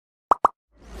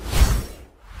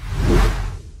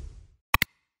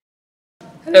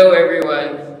Hello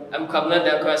everyone, I'm KWABENA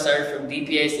DARKO-ASARE from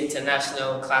DPSI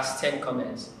International Class 10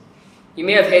 Commerce. You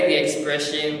may have heard the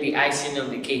expression, the icing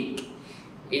on the cake.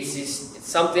 It's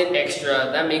something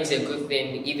extra that makes a good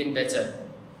thing even better.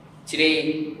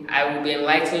 Today, I will be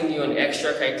enlightening you on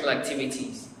extracurricular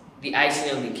activities, the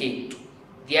icing on the cake,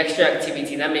 the extra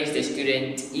activity that makes the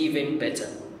student even better.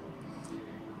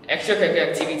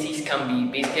 Extracurricular activities can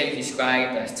be basically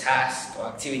described as tasks or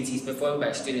activities performed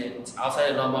by students outside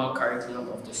the normal curriculum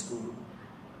of the school.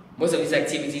 Most of these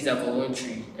activities are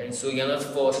voluntary, and so you're not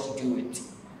forced to do it.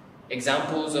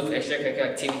 Examples of extracurricular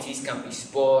activities can be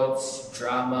sports,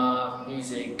 drama,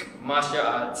 music, martial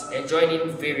arts, and joining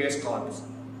various clubs.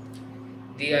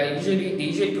 They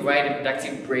usually provide a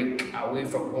productive break away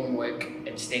from homework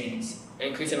and studies,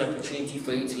 and create an opportunity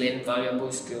for you to learn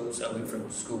valuable skills away from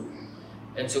school.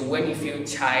 And so when you feel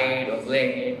tired of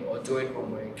learning or doing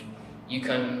homework, you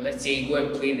can, let's say, go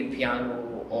and play the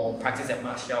piano or practice a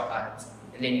martial art,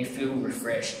 and then you feel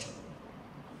refreshed.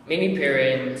 Many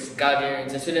parents,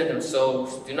 guardians, and students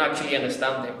themselves do not actually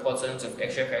understand the importance of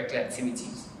extracurricular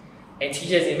activities. And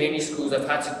teachers in many schools have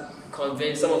had to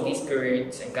convince some of these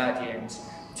parents and guardians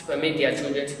to permit their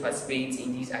children to participate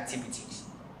in these activities.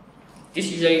 This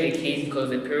is usually the case because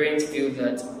the parents feel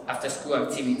that after-school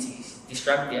activities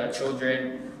distract their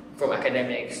children from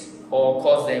academics or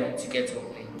cause them to get home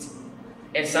late.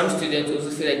 And some students also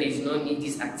feel that they do not need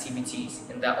these activities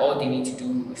and that all they need to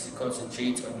do is to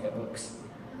concentrate on their books.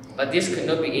 But this could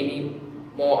not be any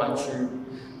more untrue,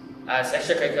 as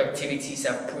extracurricular activities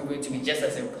have proven to be just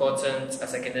as important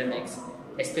as academics,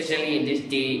 especially in this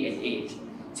day and age.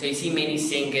 So you see many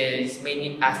singers,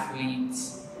 many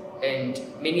athletes, and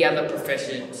many other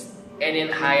professions earning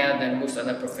higher than most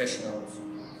other professionals.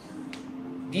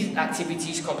 These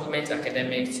activities complement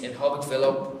academics and help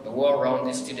develop a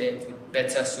well-rounded student with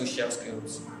better social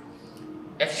skills.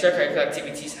 Extracurricular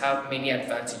activities have many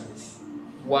advantages.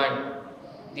 1,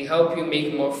 they help you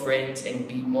make more friends and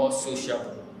be more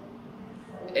sociable.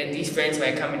 And these friends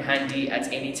might come in handy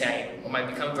at any time or might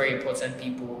become very important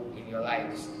people in your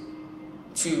lives.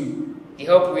 2, they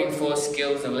help reinforce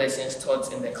skills and lessons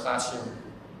taught in the classroom.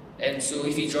 And so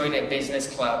if you join a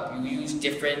business club, you use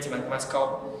different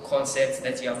mathematical concepts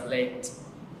that you have learned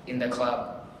in the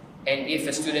club. And if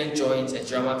a student joins a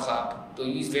drama club, they'll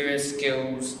use various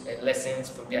skills and lessons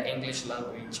from their English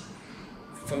language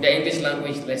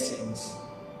lessons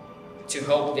to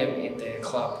help them in the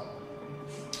club.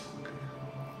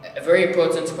 A very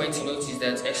important point to note is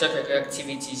that extracurricular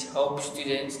activities help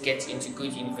students get into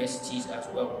good universities as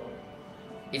well.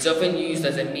 It's often used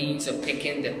as a means of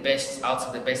picking the best out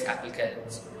of the best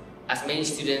applicants, as many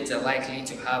students are likely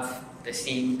to have the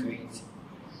same grades.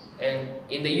 And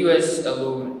in the US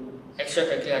alone,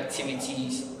 extracurricular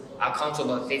activities account for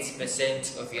about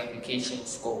 30% of your application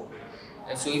score.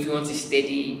 And so if you want to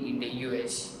study in the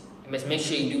US, you must make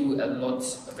sure you do a lot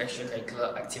of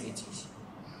extracurricular activities.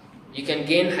 You can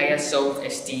gain higher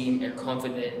self-esteem and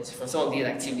confidence from some of these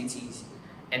activities,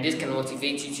 and this can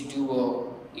motivate you to do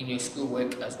well in your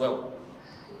schoolwork as well.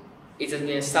 It has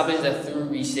been established that through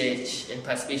research and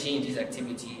participation in these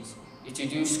activities, it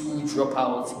reduces school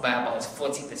dropouts by about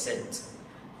 40%.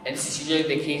 And this is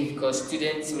usually the case because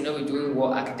students may not be doing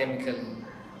well academically,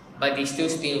 but they still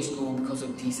stay in school because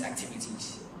of these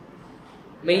activities.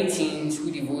 Many teens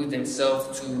who devote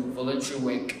themselves to voluntary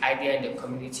work, either in their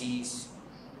communities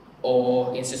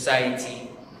or in society,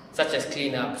 such as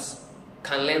cleanups,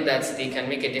 can learn that they can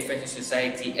make a difference in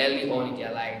society early on in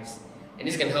their lives, and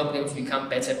this can help them to become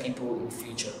better people in the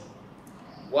future.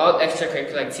 While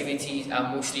extracurricular activities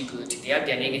are mostly good, they have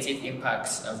their negative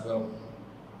impacts as well.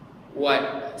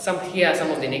 Here are some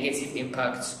of the negative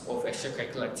impacts of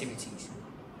extracurricular activities.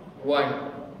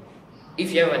 1,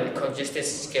 if you have a congested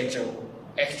schedule,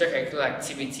 extracurricular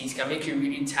activities can make you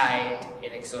really tired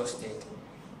and exhausted,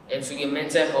 and so your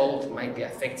mental health might be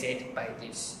affected by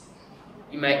this.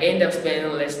 You might end up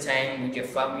spending less time with your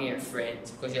family and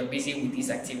friends because you're busy with these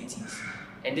activities.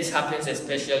 And this happens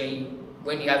especially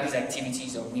when you have these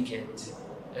activities on weekends.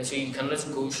 And so you cannot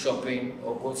go shopping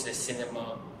or go to the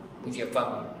cinema with your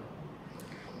family.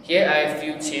 Here are a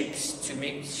few tips to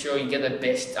make sure you get the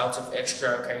best out of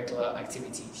extracurricular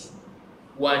activities.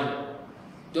 1,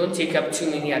 don't take up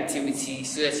too many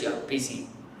activities so that you are busy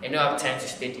and don't have time to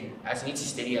study, as you need to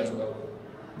study as well.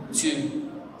 2,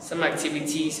 some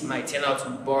activities might turn out to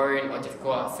be boring or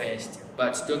difficult at first,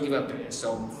 but don't give up on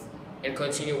yourself and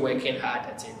continue working hard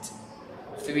at it.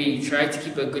 3, try to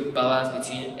keep a good balance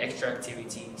between extra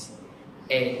activities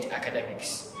and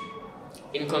academics.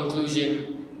 In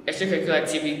conclusion, extracurricular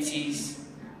activities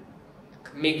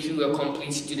make you a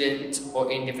complete student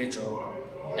or individual.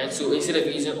 And so instead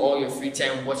of using all your free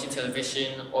time watching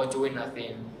television or doing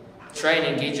nothing, try and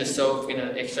engage yourself in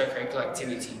an extracurricular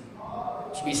activity.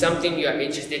 It should be something you are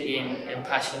interested in and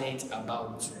passionate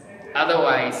about.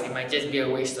 Otherwise, it might just be a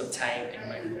waste of time and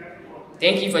money.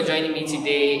 Thank you for joining me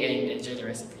today and enjoy the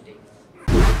recipe.